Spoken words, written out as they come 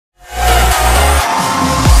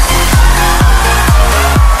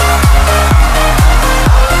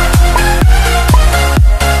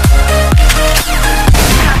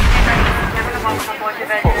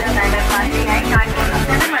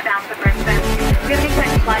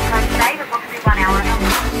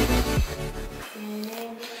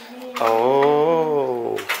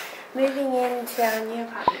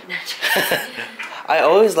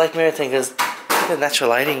always like Meriton because the natural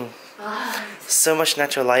lighting. So much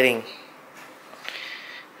natural lighting.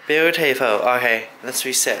 Beautiful. Okay, let's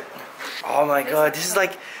reset. Oh my god, this is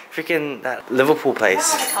like freaking that Liverpool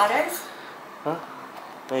place. Avocados? Huh?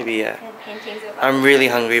 Maybe, yeah. And paintings of I'm really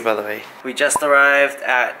hungry, by the way. We just arrived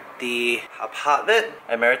at the apartment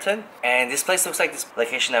at Meriton, and this place looks like this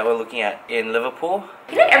location that we're looking at in Liverpool.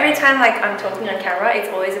 You know, every time like I'm talking on camera, it's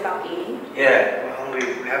always about eating. Yeah, we're hungry.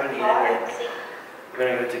 We haven't eaten yet. We're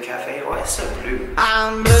gonna go to a cafe. Why is it so blue?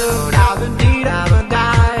 I'm blue, I've been deed, I've been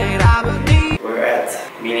died, I've been deed. We're at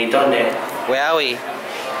Mini-Donne. Where are we?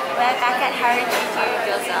 We're back at Harajuku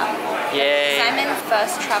Gyoza. Yay! Simon's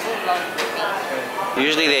first travel vlog with me.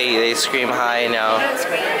 Usually they scream hi now. Don't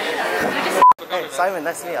scream. Hey Simon,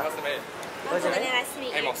 nice to meet you. What's your name? Nice to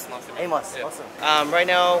meet you. Amos, yeah. Awesome. Right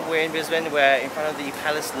now we're in Brisbane, we're in front of the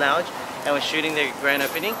Palace Lounge and we're shooting the grand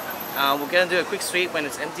opening. We're gonna do a quick sweep when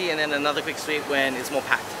it's empty and then another quick sweep when it's more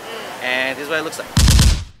packed. And this is what it looks like.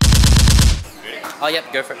 Oh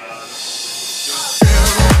yep, go for it.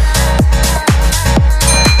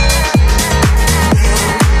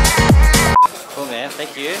 Cool man,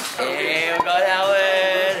 thank you. Hey, we got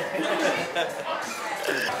Howard!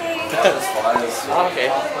 Oh, okay.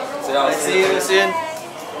 See you soon.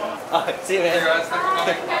 Oh, see you man.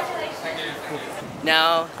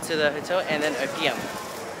 Now to the hotel and then OPM.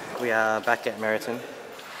 We are back at Meriton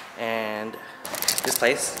and this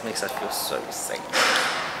place makes us feel so safe.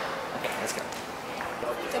 Okay, let's go.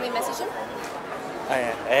 Can we message him? Oh,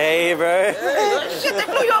 yeah. Hey bro! Hey, shit, they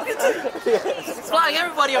blew you up into flying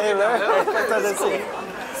everybody up here, bro.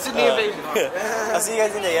 Sydney invasion. I'll see you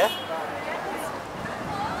guys in there, yeah?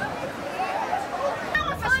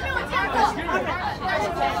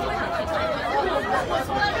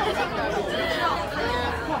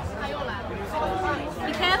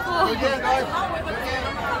 Be careful.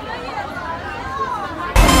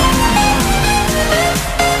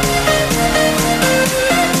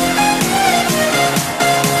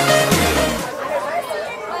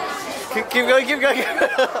 Keep going, keep going.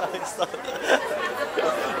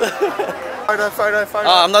 Photo.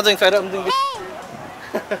 Oh, I'm not doing photo, I'm doing this.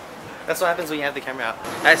 That's what happens when you have the camera out.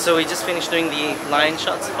 Alright, so we just finished doing the line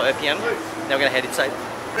shots for OPM. Now we're gonna head inside.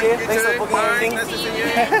 Thanks for booking everything. Nice to see you.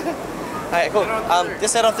 Alright, cool.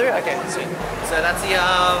 Just head on through? Okay, sweet. So that's the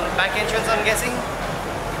back entrance, I'm guessing.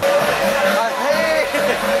 Hey!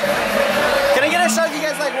 Can I get a shot of you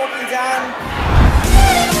guys like walking down?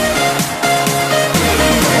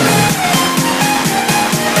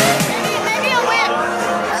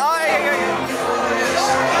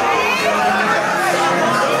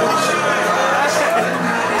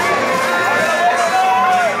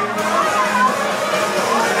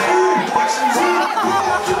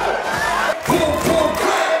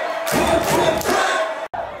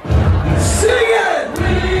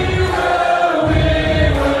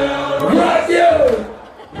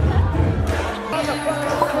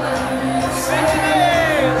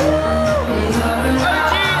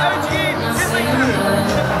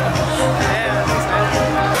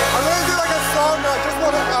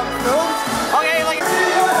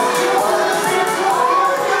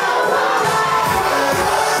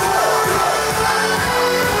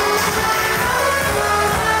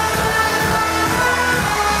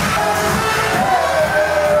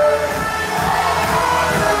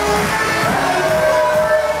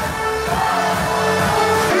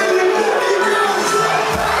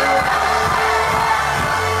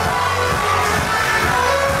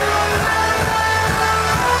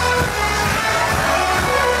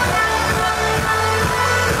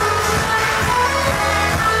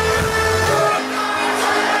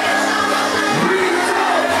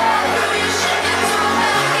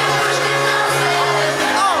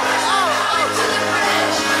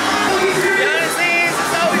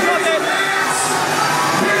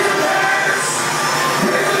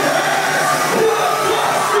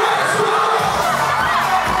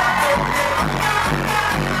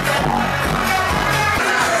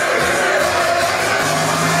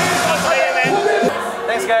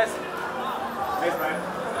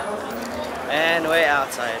 And we're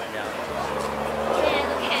outside now.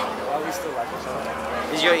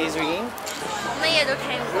 Is your ears ringing?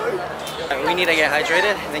 We need to get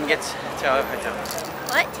hydrated and then get to our hotel.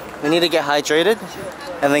 What? We need to get hydrated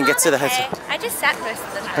and then get to the hotel. I just sat most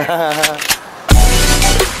of the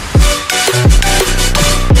time.